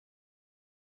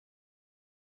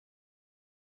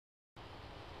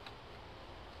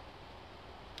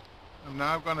I'm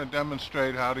now going to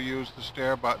demonstrate how to use the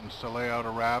stair buttons to lay out a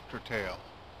rafter tail.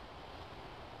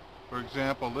 For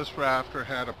example, this rafter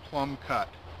had a plumb cut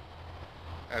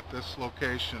at this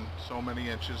location so many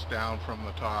inches down from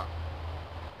the top.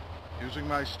 Using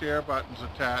my stair buttons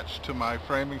attached to my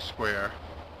framing square,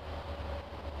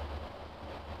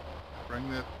 bring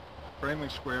the framing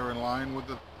square in line with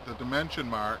the dimension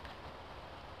mark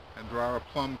and draw a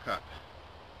plumb cut.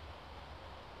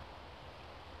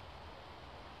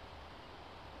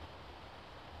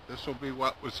 This will be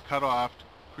what was cut off to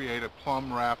create a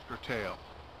plumb rafter tail.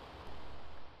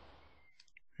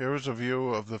 Here is a view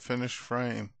of the finished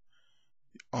frame.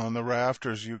 On the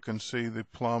rafters you can see the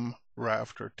plumb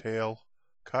rafter tail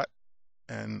cut,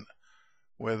 and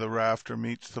where the rafter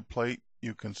meets the plate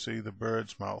you can see the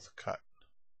bird's mouth cut.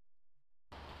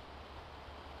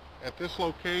 At this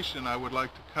location I would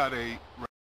like to cut a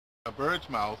bird's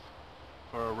mouth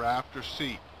for a rafter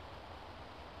seat.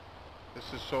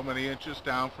 This is so many inches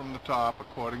down from the top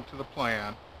according to the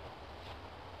plan.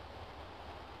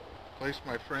 Place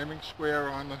my framing square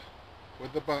on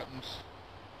with the buttons.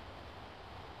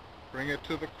 Bring it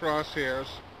to the crosshairs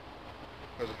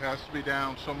because it has to be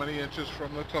down so many inches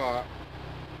from the top.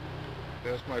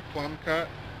 There's my plumb cut.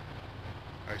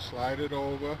 I slide it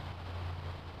over.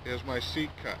 Here's my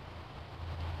seat cut.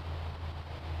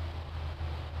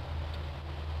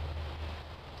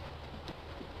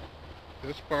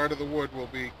 This part of the wood will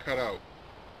be cut out.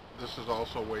 This is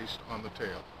also waste on the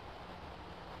tail.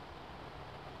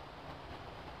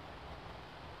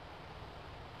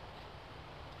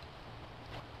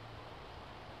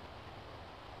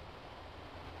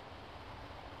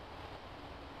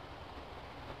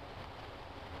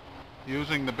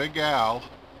 Using the Big Al,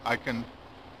 I can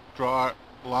draw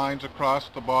lines across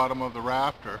the bottom of the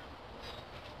rafter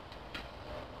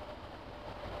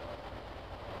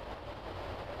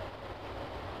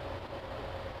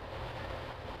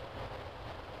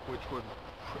which would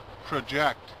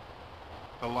project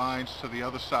the lines to the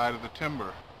other side of the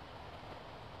timber.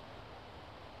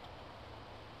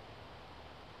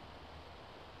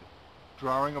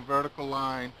 Drawing a vertical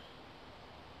line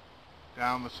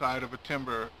down the side of a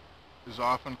timber is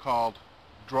often called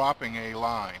dropping a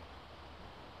line.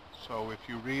 So if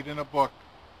you read in a book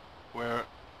where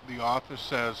the author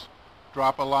says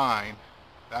drop a line,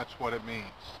 that's what it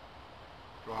means.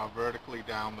 Draw vertically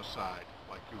down the side,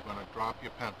 like you're going to drop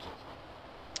your pencil.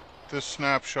 This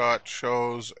snapshot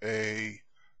shows a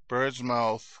bird's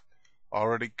mouth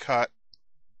already cut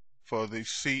for the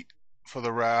seat for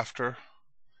the rafter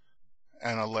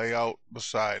and a layout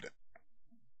beside it.